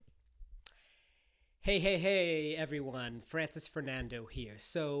Hey, everyone. Francis Fernando here.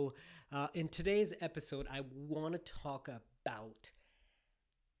 In today's episode, I want to talk about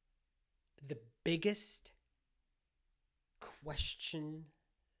the biggest question,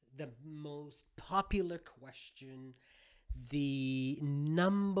 the most popular question, the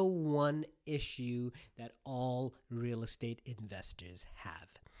number one issue that all real estate investors have.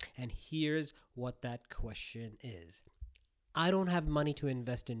 And here's what that question is: I don't have money to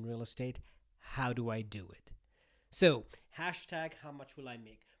invest in real estate. How do I do it? So, hashtag how much will I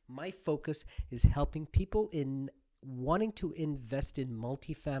make? My focus is helping people in wanting to invest in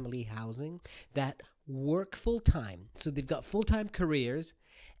multifamily housing that work full time. So they've got full time careers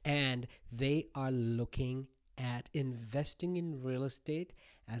and they are looking at investing in real estate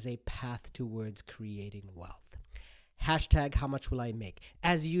as a path towards creating wealth. Hashtag how much will I make?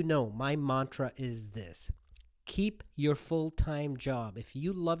 As you know, my mantra is this: keep your full-time job. If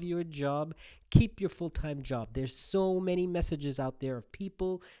you love your job, keep your full-time job. There's so many messages out there of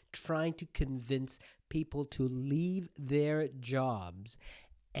people trying to convince people to leave their jobs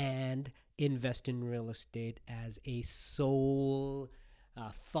and invest in real estate as a sole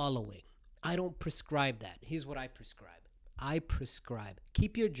following. I don't prescribe that. Here's what I prescribe. I prescribe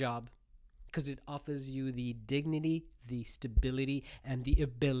keep your job because it offers you the dignity, the stability, and the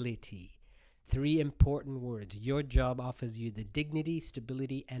ability. Three important words. Your job offers you the dignity,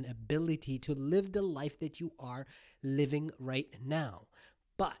 stability, and ability to live the life that you are living right now.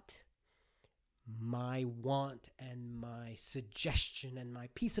 But my want and my suggestion and my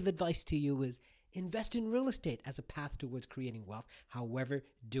piece of advice to you is invest in real estate as a path towards creating wealth. However,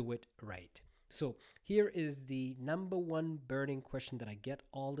 do it right. So here is the number one burning question that I get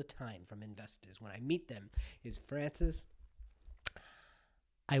all the time from investors when I meet them is, Francis,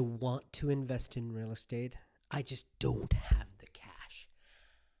 I want to invest in real estate. I just don't have the cash.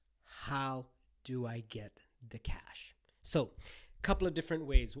 How do I get the cash? So, a couple of different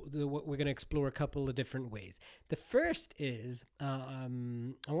ways. We're going to explore a couple of different ways. The first is I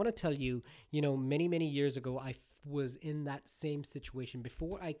want to tell you, many years ago, I was in that same situation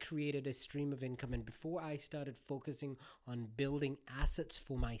before I created a stream of income and before I started focusing on building assets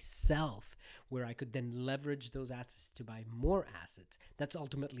for myself, where I could then leverage those assets to buy more assets. That's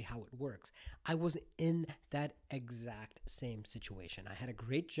ultimately how it works. I was in that exact same situation. I had a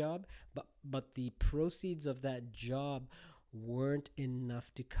great job, but the proceeds of that job weren't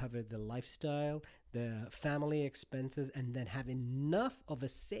enough to cover the lifestyle, the family expenses, and then have enough of a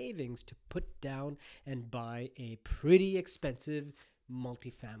savings to put down and buy a pretty expensive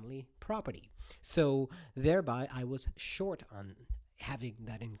multifamily property. So thereby I was short on having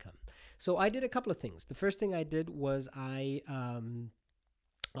that income. So I did a couple of things. The first thing I did was I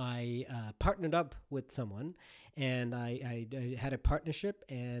partnered up with someone, and I had a partnership,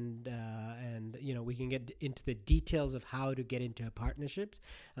 and we can get into the details of how to get into partnerships.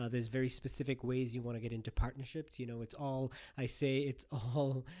 There's very specific ways you want to get into partnerships. It's all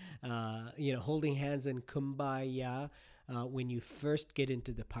holding hands and kumbaya. When you first get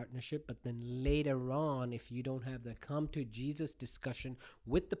into the partnership, but then later on, if you don't have the come to Jesus discussion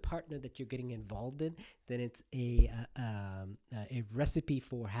with the partner that you're getting involved in, then it's a recipe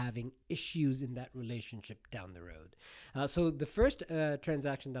for having issues in that relationship down the road. So the first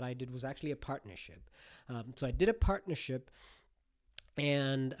transaction that I did was actually a partnership. So I did a partnership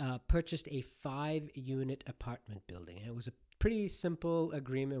and purchased a 5-unit apartment building. It was a pretty simple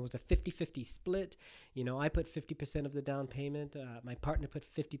agreement. It was a 50-50 split. I put 50% of the down payment. My partner put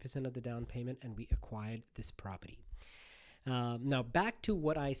 50% of the down payment, and we acquired this property. Now, back to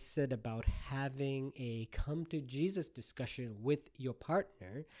what I said about having a come to Jesus discussion with your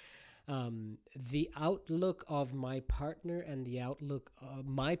partner. The outlook of my partner and the outlook of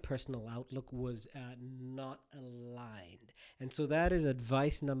my personal outlook was not aligned. And so that is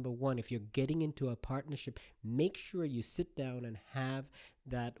advice number one. If you're getting into a partnership, make sure you sit down and have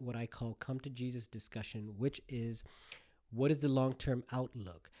that, what I call come to Jesus discussion, which is, what is the long-term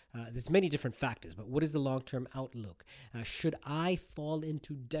outlook? There's many different factors, but what is the long-term outlook? Should I fall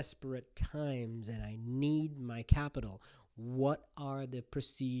into desperate times and I need my capital? What are the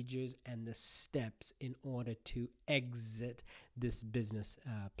procedures and the steps in order to exit this business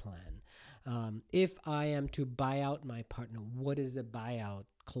plan? If I am to buy out my partner, what is the buyout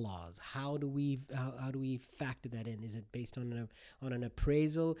clause? How do we factor that in? Is it based on an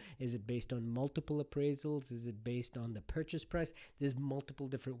appraisal? Is it based on multiple appraisals? Is it based on the purchase price? There's multiple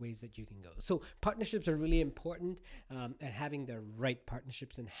different ways that you can go. So partnerships are really important, and having the right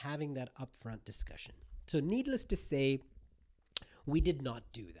partnerships and having that upfront discussion. So needless to say, we did not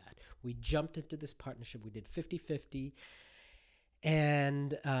do that. We jumped into this partnership. We did 50-50.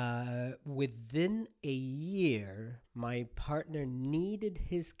 And within a year, my partner needed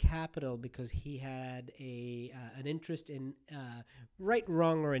his capital because he had a an interest in right,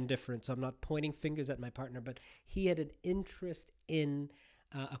 wrong, or indifferent. So I'm not pointing fingers at my partner, but he had an interest in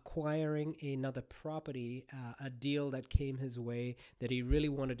acquiring another property, a deal that came his way that he really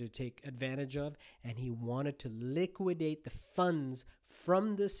wanted to take advantage of, and he wanted to liquidate the funds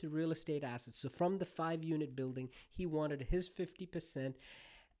from this real estate asset. So from the 5 unit building, he wanted his 50%,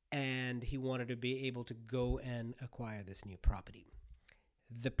 and he wanted to be able to go and acquire this new property.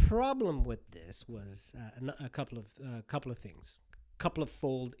 The problem with this was a couple of things, couple of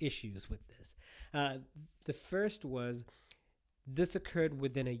fold issues with this. The first was this occurred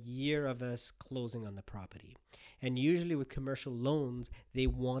within a year of us closing on the property. And usually with commercial loans,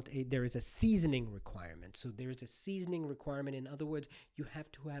 there is a seasoning requirement. So there is a seasoning requirement. In other words, you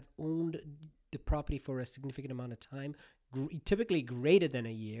have to have owned the property for a significant amount of time, typically greater than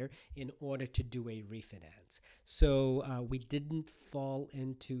a year, in order to do a refinance. So we didn't fall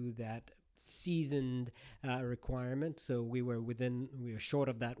into that seasoned requirement, so we were short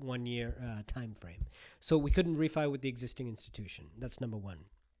of that 1 year time frame, so we couldn't refi with the existing institution. That's number one.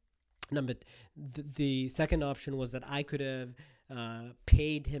 The second option was that I could have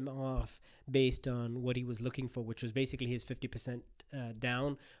paid him off based on what he was looking for, which was basically his 50%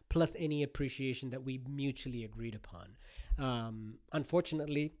 down plus any appreciation that we mutually agreed upon.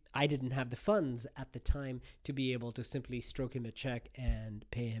 Unfortunately, I didn't have the funds at the time to be able to simply stroke him a check and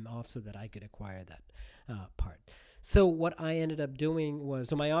pay him off so that I could acquire that part. So what I ended up doing was,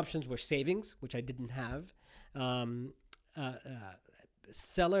 so my options were savings, which I didn't have,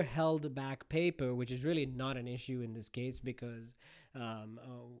 seller held back paper, which is really not an issue in this case because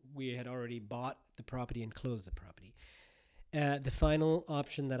we had already bought the property and closed the property. The final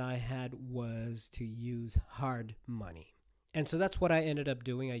option that I had was to use hard money. And so that's what I ended up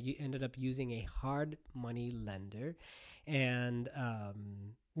doing. I ended up using a hard money lender. And,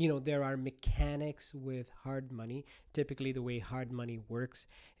 there are mechanics with hard money. Typically, the way hard money works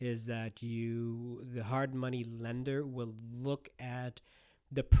is that the hard money lender will look at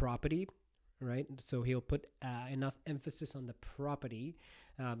the property, right? So he'll put enough emphasis on the property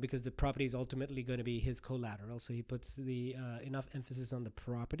because the property is ultimately going to be his collateral. So he puts the enough emphasis on the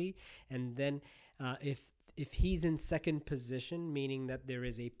property, and then if he's in second position, meaning that there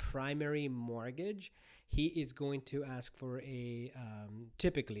is a primary mortgage, he is going to ask for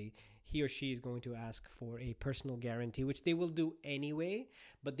typically he or she is going to ask for a personal guarantee, which they will do anyway,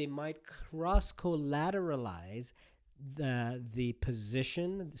 but they might cross collateralize the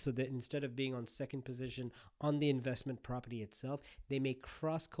position, so that instead of being on second position on the investment property itself, they may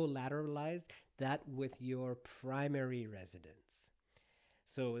cross collateralize that with your primary residence.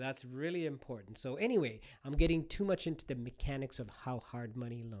 So that's really important. So anyway, I'm getting too much into the mechanics of how hard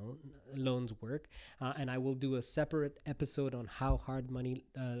money loans work, and I will do a separate episode on how hard money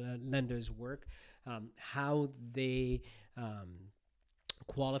lenders work, how they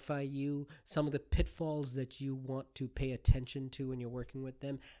qualify you, some of the pitfalls that you want to pay attention to when you're working with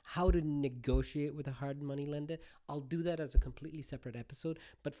them, how to negotiate with a hard money lender. I'll do that as a completely separate episode,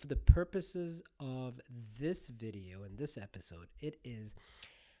 but for the purposes of this video and this episode, it is,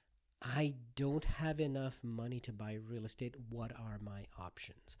 I don't have enough money to buy real estate. What are my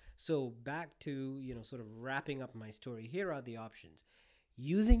options? So back to, sort of wrapping up my story. Here are the options.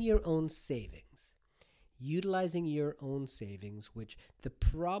 Using your own savings. Utilizing your own savings, which the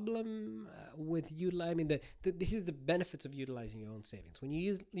problem with here's the benefits of utilizing your own savings. When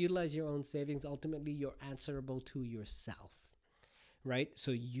you utilize your own savings, ultimately you're answerable to yourself, right?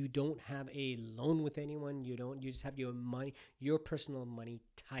 So you don't have a loan with anyone. You just have your personal money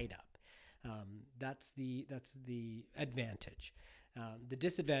tied up. That's the advantage. The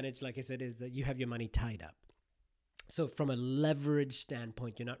disadvantage, like I said, is that you have your money tied up. So from a leverage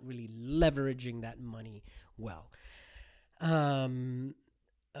standpoint, you're not really leveraging that money well. The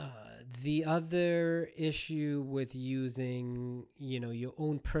other issue with using, your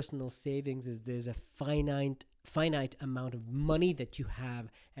own personal savings is there's a finite amount of money that you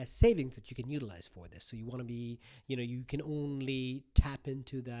have as savings that you can utilize for this. So you want to be, you can only tap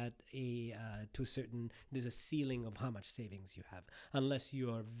into that to a certain, there's a ceiling of how much savings you have unless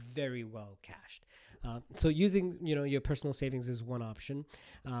you are very well cashed. So using, your personal savings is one option.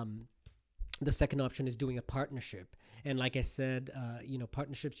 The second option is doing a partnership. And like I said,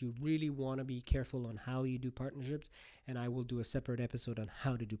 partnerships, you really want to be careful on how you do partnerships. And I will do a separate episode on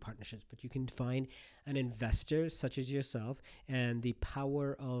how to do partnerships. But you can find an investor such as yourself, and the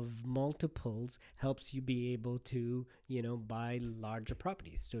power of multiples helps you be able to, buy larger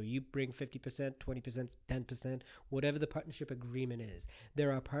properties. So you bring 50%, 20%, 10%, whatever the partnership agreement is.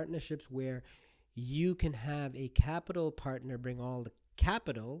 There are partnerships where you can have a capital partner bring all the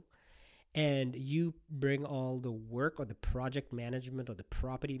capital, and you bring all the work or the project management or the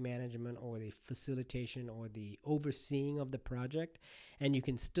property management or the facilitation or the overseeing of the project, and you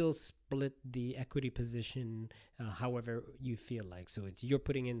can still split the equity position however you feel like. So it's you're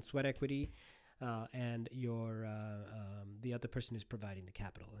putting in sweat equity, and the other person is providing the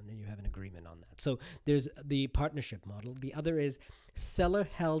capital, and then you have an agreement on that. So there's the partnership model. The other is seller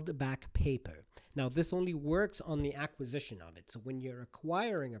held back paper. Now, this only works on the acquisition of it. So when you're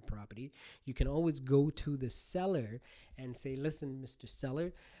acquiring a property, you can always go to the seller and say, listen, Mr.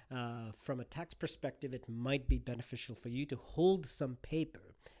 Seller, from a tax perspective, it might be beneficial for you to hold some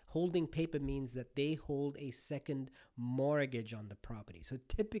paper. Holding paper means that they hold a second mortgage on the property. So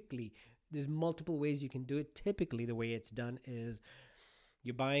typically, there's multiple ways you can do it. Typically, the way it's done is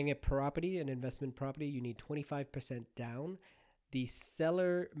you're buying a property, an investment property, you need 25% down. The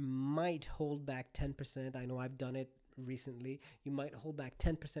seller might hold back 10%. I know I've done it recently. You might hold back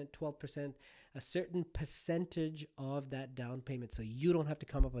 10%, 12%, a certain percentage of that down payment. So you don't have to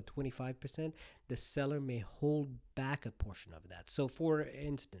come up with 25%. The seller may hold back a portion of that. So for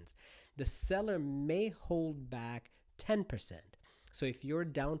instance, the seller may hold back 10%. So if your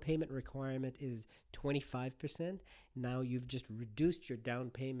down payment requirement is 25%, now you've just reduced your down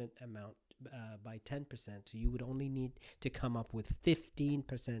payment amount by 10%. So you would only need to come up with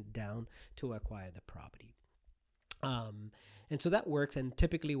 15% down to acquire the property. And so that works. And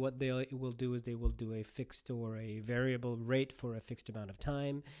typically what they will do is they will do a fixed or a variable rate for a fixed amount of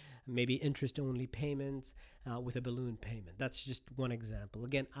time, maybe interest only payments with a balloon payment. That's just one example.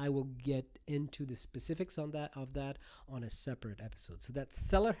 Again, I will get into the specifics of that on a separate episode. So that's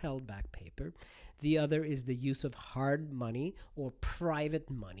seller held back paper. The other is the use of hard money or private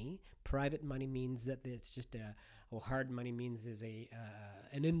money. Private money means that it's just hard money means is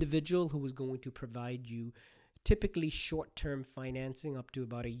an individual who is going to provide you typically short-term financing up to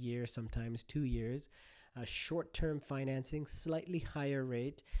about a year, sometimes 2 years. Short-term financing, slightly higher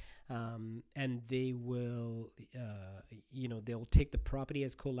rate, and they will, they'll take the property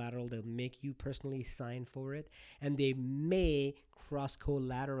as collateral. They'll make you personally sign for it, and they may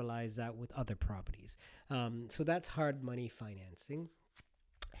cross-collateralize that with other properties. So that's hard money financing.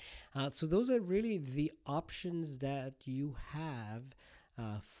 So those are really the options that you have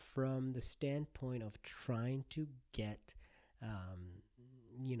from the standpoint of trying to get,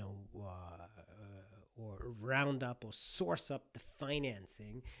 or round up or source up the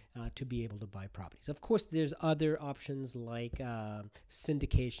financing to be able to buy properties. Of course, there's other options like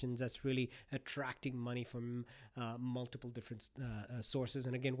syndications. That's really attracting money from multiple different sources.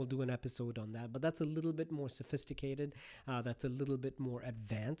 And again, we'll do an episode on that. But that's a little bit more sophisticated. That's a little bit more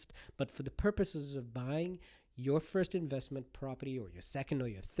advanced. But for the purposes of buying your first investment property or your second or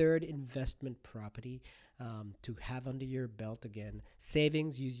your third investment property, to have under your belt, again,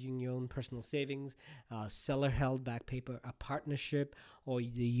 savings, using your own personal savings, seller held back paper, a partnership, or the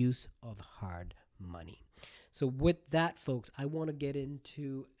use of hard money. So with that, folks, I want to get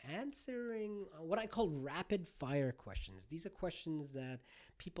into answering what I call rapid fire questions. These are questions that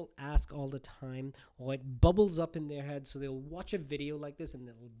people ask all the time, or it bubbles up in their head. So they'll watch a video like this and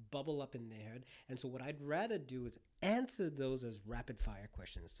it'll bubble up in their head. And so what I'd rather do is answer those as rapid fire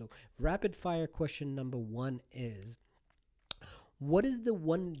questions. So rapid fire question number 1 is, what is the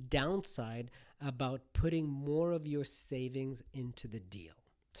one downside about putting more of your savings into the deal?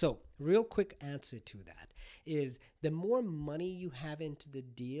 So real quick answer to that is, the more money you have into the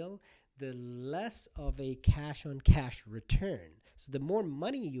deal, the less of a cash on cash return. So the more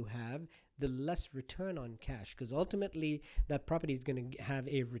money you have, the less return on cash, because ultimately that property is going to have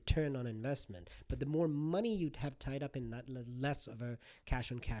a return on investment. But the more money you'd have tied up in that, less of a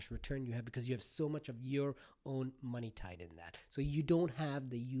cash on cash return you have, because you have so much of your own money tied in that. So you don't have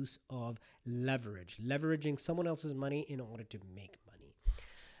the use of leveraging someone else's money in order to make money.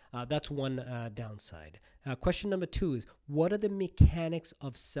 That's one downside. Question number 2 is, what are the mechanics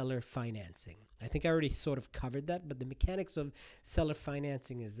of seller financing? I think I already sort of covered that, but the mechanics of seller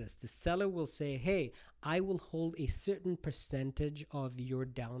financing is this. The seller will say, hey, I will hold a certain percentage of your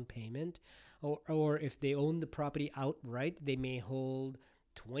down payment, or if they own the property outright, they may hold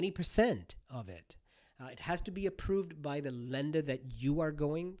 20% of it. It has to be approved by the lender that you are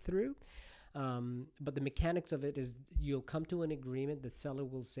going through. But the mechanics of it is you'll come to an agreement. The seller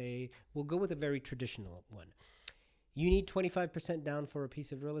will say, we'll go with a very traditional one. You need 25% down for a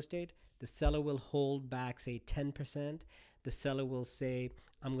piece of real estate. The seller will hold back, say, 10%. The seller will say,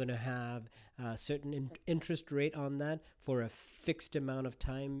 I'm going to have a certain interest rate on that for a fixed amount of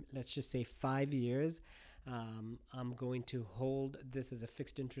time. Let's just say 5 years. I'm going to hold this as a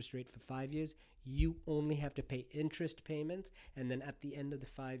fixed interest rate for 5 years. You only have to pay interest payments. And then at the end of the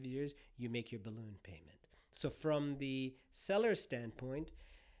 5 years, you make your balloon payment. So from the seller's standpoint,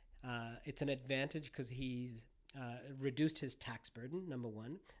 it's an advantage because he's reduced his tax burden, number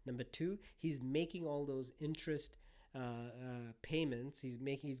one. Number two, he's making all those interest payments.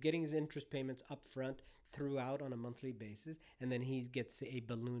 He's getting his interest payments up front throughout on a monthly basis, and then he gets a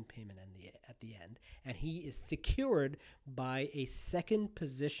balloon payment at the end. And he is secured by a second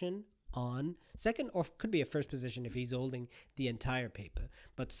position on second, or could be a first position if he's holding the entire paper,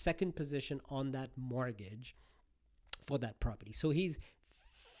 but second position on that mortgage for that property. So he's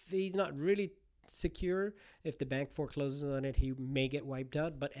not really secure. If the bank forecloses on it, he may get wiped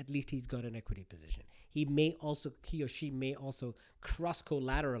out, but at least he's got an equity position. He or she may also cross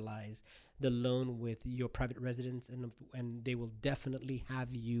collateralize the loan with your private residence, and they will definitely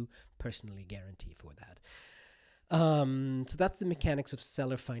have you personally guarantee for that. So that's the mechanics of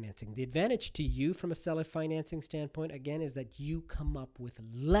seller financing. The advantage to you from a seller financing standpoint, again, is that you come up with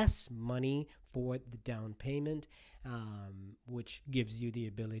less money for the down payment, which gives you the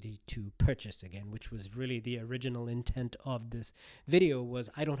ability to purchase again, which was really the original intent of this video was,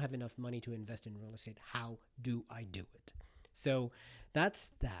 I don't have enough money to invest in real estate. How do I do it? So that's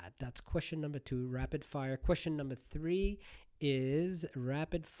that. That's question number 2, rapid fire. Question number 3 is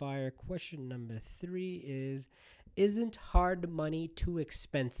rapid fire. Question number 3 is, isn't hard money too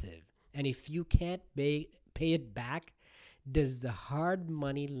expensive? And if you can't pay it back, does the hard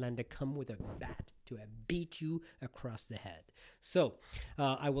money lender come with a bat to beat you across the head? So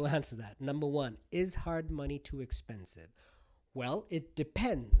I will answer that. Number 1, is hard money too expensive? Well, it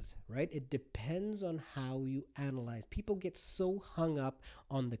depends, right? It depends on how you analyze. People get so hung up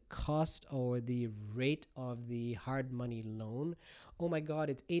on the cost or the rate of the hard money loan. Oh my God,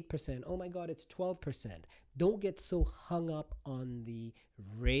 it's 8%. Oh my God, it's 12%. Don't get so hung up on the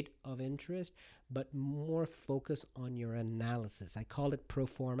rate of interest, but more focus on your analysis. I call it pro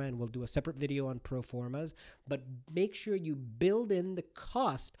forma, and we'll do a separate video on pro formas, but make sure you build in the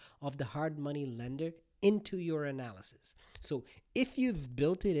cost of the hard money lender into your analysis. So if you've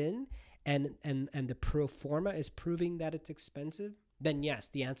built it in and the pro forma is proving that it's expensive, then yes,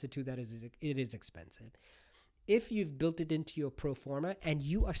 the answer to that is it is expensive. If you've built it into your pro forma and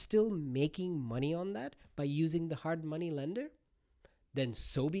you are still making money on that by using the hard money lender, then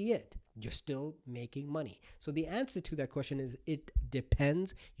so be it. You're still making money. So the answer to that question is it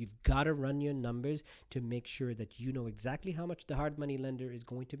depends. You've got to run your numbers to make sure that you know exactly how much the hard money lender is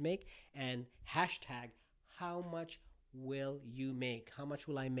going to make, and hashtag how much will you make? How much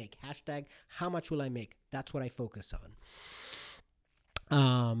will I make? Hashtag how much will I make? That's what I focus on.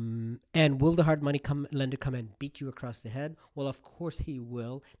 And will the hard money lender come and beat you across the head? Well, of course he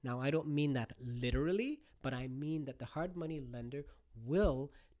will. Now, I don't mean that literally, but I mean that the hard money lender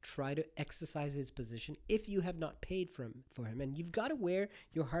will try to exercise his position if you have not paid for him. And you've got to wear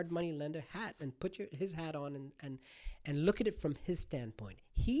your hard money lender hat and put his hat on and look at it from his standpoint.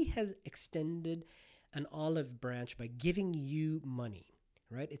 He has extended an olive branch by giving you money,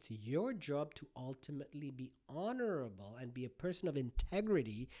 right? It's your job to ultimately be honorable and be a person of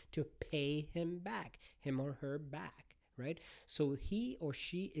integrity to pay him or her back. Right? So he or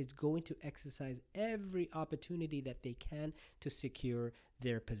she is going to exercise every opportunity that they can to secure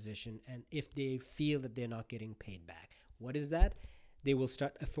their position. And if they feel that they're not getting paid back, what is that? They will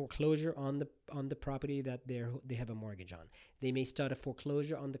start a foreclosure on the property that they have a mortgage on. They may start a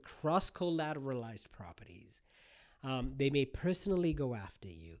foreclosure on the cross-collateralized properties. They may personally go after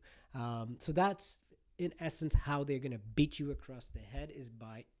you. So that's in essence how they're going to beat you across the head, is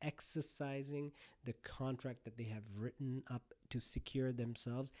by exercising the contract that they have written up to secure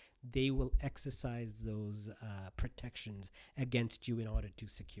themselves. They will exercise those protections against you in order to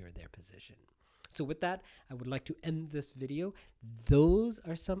secure their position. So with that, I would like to end this video. Those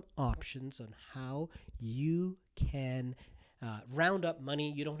are some options on how you can round up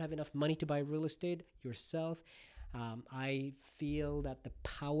money. You don't have enough money to buy real estate yourself. I feel that the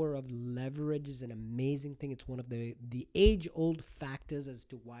power of leverage is an amazing thing. It's one of the age-old factors as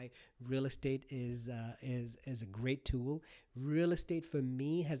to why real estate is a great tool. Real estate for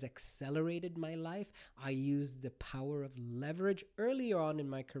me has accelerated my life. I used the power of leverage earlier on in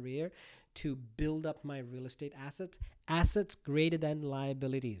my career to build up my real estate assets greater than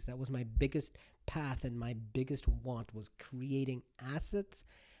liabilities. That was my biggest path, and my biggest want was creating assets,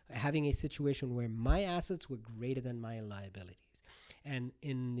 having a situation where my assets were greater than my liabilities. And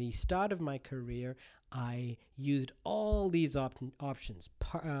in the start of my career, I used all these options,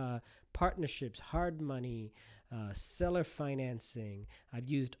 partnerships, hard money, seller financing. I've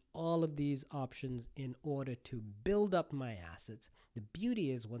used all of these options in order to build up my assets. The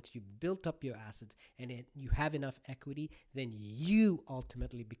beauty is, once you've built up your assets and you have enough equity, then you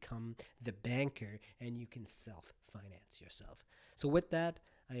ultimately become the banker and you can self-finance yourself. So with that,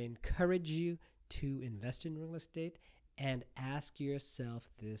 I encourage you to invest in real estate and ask yourself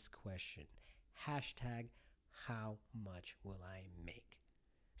this question. Hashtag, how much will I make?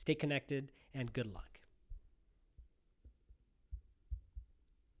 Stay connected and good luck.